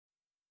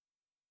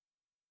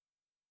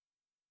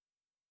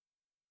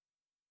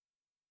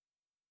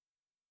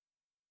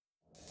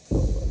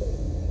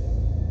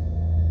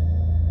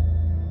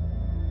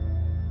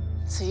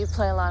So you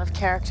play a lot of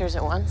characters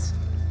at once?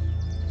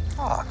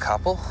 Oh, a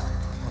couple.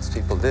 Most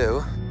people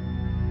do.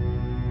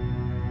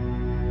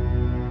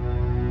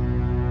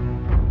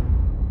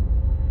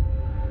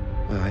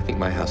 Well, I think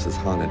my house is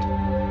haunted.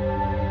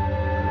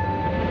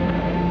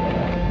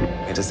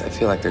 I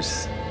feel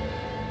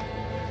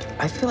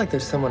like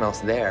there's someone else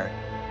there.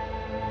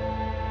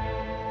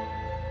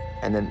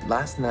 And then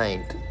last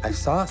night, I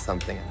saw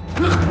something.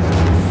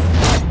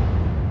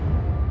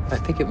 I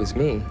think it was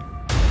me.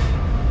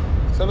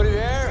 Somebody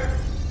there?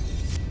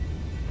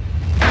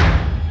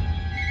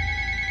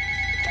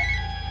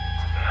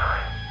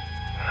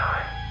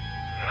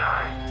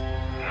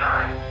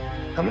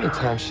 How many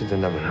times should the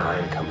number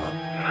 9 come up?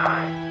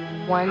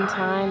 1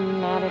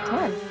 time out of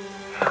 10.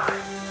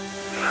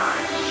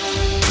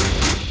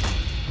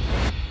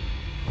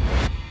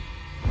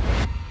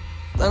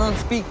 I don't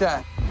speak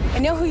that. I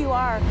know who you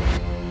are.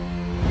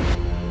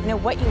 I know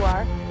what you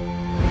are.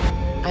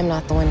 I'm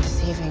not the one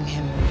deceiving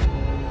him.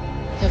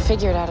 He'll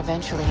figure it out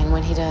eventually, and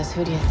when he does,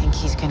 who do you think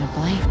he's gonna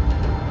blame?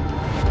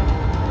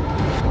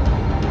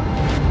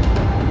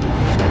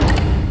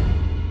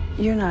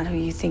 You're not who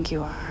you think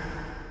you are.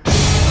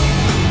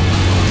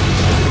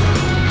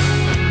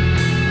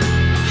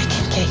 I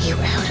can get you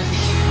out of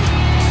here.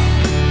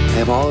 I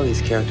have all of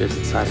these characters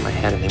inside of my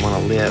head, and they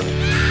want to live.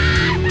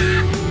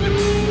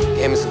 The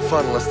game isn't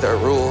fun unless there are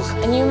rules.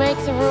 And you make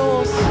the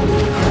rules.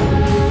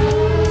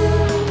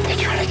 They're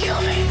trying to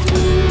kill me.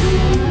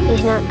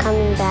 He's not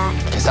coming back.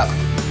 It's up.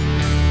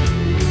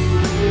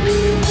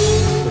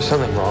 There's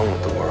something wrong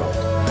with the world.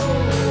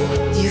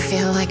 You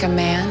feel like a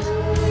man?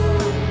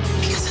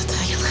 Because I'll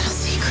tell you a little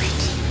secret.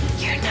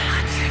 You're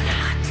not.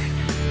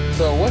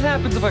 So what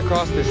happens if I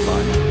cross this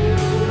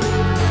line?